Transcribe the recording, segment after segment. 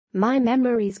My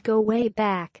memories go way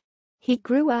back. He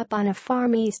grew up on a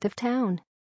farm east of town.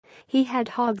 He had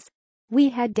hogs. We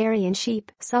had dairy and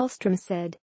sheep, Sallstrom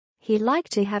said. He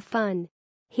liked to have fun.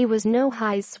 He was no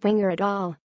high swinger at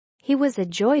all. He was a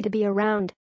joy to be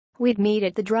around. We'd meet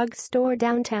at the drugstore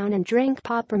downtown and drink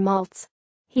popper malts.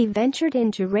 He ventured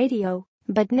into radio,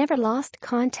 but never lost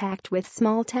contact with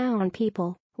small-town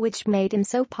people, which made him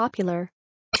so popular.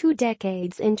 2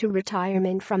 decades into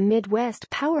retirement from Midwest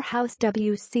powerhouse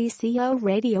WCCO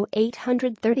Radio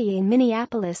 830 in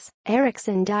Minneapolis,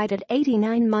 Erickson died at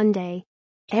 89 Monday.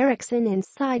 Erickson and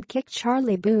sidekick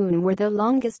Charlie Boone were the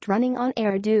longest-running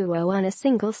on-air duo on a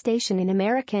single station in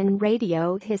American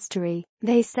radio history,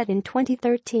 they said in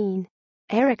 2013.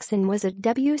 Erickson was at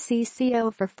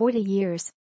WCCO for 40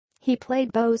 years. He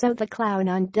played Bozo the Clown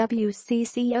on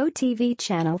WCCO TV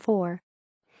Channel 4.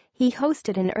 He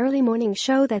hosted an early morning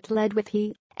show that led with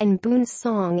he and Boone's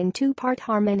song in 2-part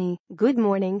harmony, Good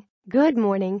morning, good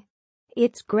morning.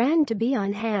 It's grand to be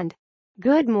on hand.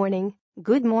 Good morning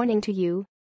to you.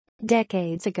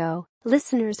 Decades ago,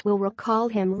 listeners will recall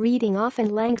him reading often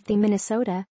lengthy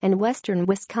Minnesota and western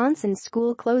Wisconsin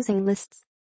school closing lists.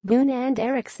 Boone and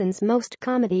Erickson's most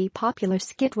comedy-popular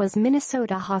skit was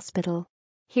Minnesota Hospital.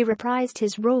 He reprised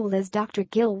his role as Dr.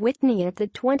 Gil Whitney at the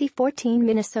 2014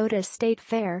 Minnesota State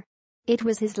Fair. It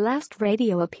was his last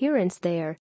radio appearance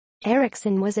there.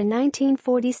 Erickson was a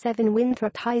 1947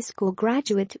 Winthrop High School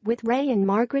graduate with Ray and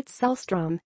Margaret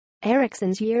Sallstrom.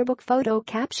 Erickson's yearbook photo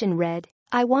caption read,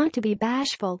 "I want to be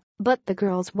bashful, but the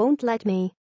girls won't let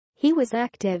me." He was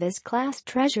active as class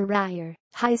treasurer,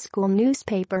 high school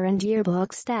newspaper and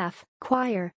yearbook staff,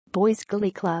 choir, boys'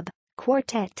 glee club,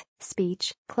 quartet,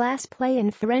 speech, class play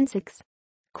and forensics.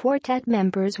 Quartet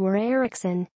members were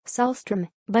Erickson, Sallstrom,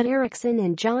 Bud Erickson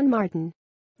and John Martin.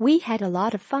 We had a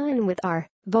lot of fun with our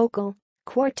vocal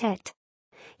quartet.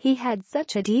 He had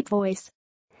such a deep voice.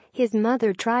 His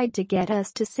mother tried to get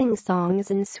us to sing songs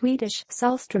in Swedish,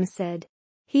 Sallstrom said.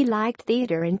 He liked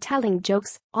theater and telling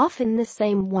jokes, often the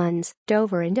same ones,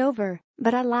 over and over,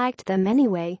 but I liked them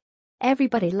anyway.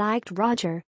 Everybody liked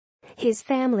Roger. His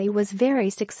family was very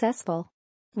successful.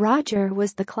 Roger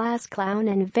was the class clown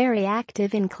and very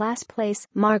active in class plays,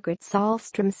 Margaret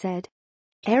Sallstrom said.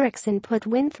 Erickson put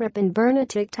Winthrop and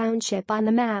Bernatid Township on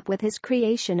the map with his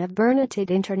creation of Bernatid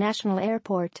International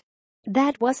Airport.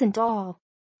 That wasn't all.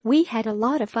 We had a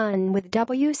lot of fun with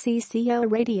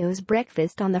WCCO Radio's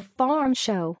Breakfast on the Farm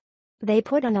show. They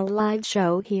put on a live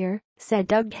show here, said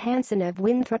Doug Hansen of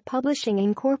Winthrop Publishing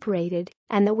Incorporated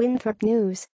and the Winthrop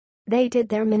News. They did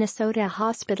their Minnesota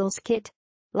Hospital skit.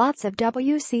 Lots of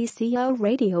WCCO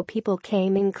radio people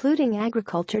came, including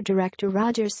Agriculture Director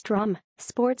Roger Strum,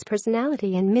 sports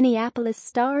personality and Minneapolis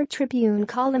Star-Tribune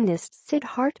columnist Sid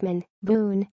Hartman,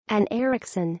 Boone, and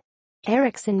Erickson.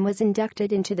 Erickson was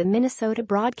inducted into the Minnesota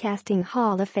Broadcasting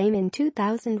Hall of Fame in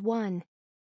 2001.